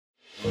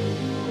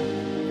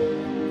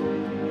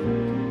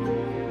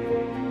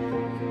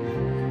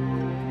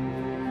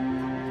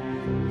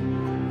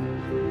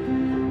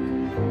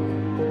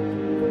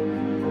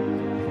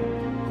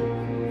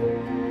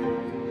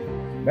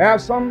There are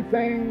some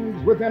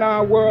things within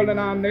our world and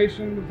our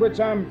nation which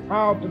I'm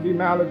proud to be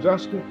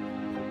maladjusted,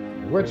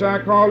 which I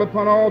call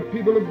upon all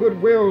people of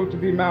goodwill to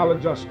be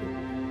maladjusted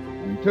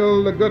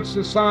until the good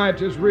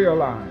society is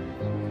realized.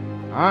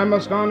 I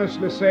must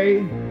honestly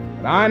say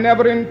that I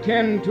never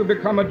intend to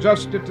become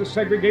adjusted to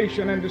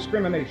segregation and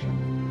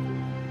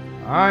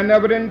discrimination. I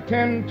never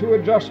intend to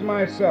adjust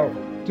myself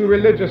to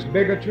religious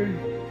bigotry.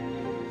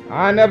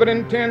 I never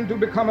intend to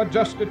become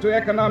adjusted to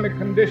economic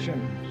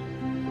conditions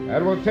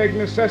that will take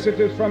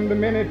necessities from the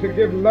many to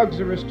give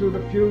luxuries to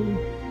the few.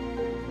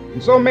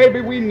 And so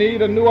maybe we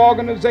need a new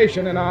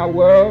organization in our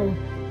world,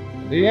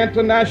 the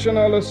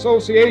International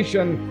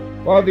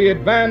Association for the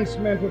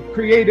Advancement of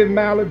Creative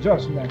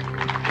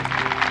Maladjustment.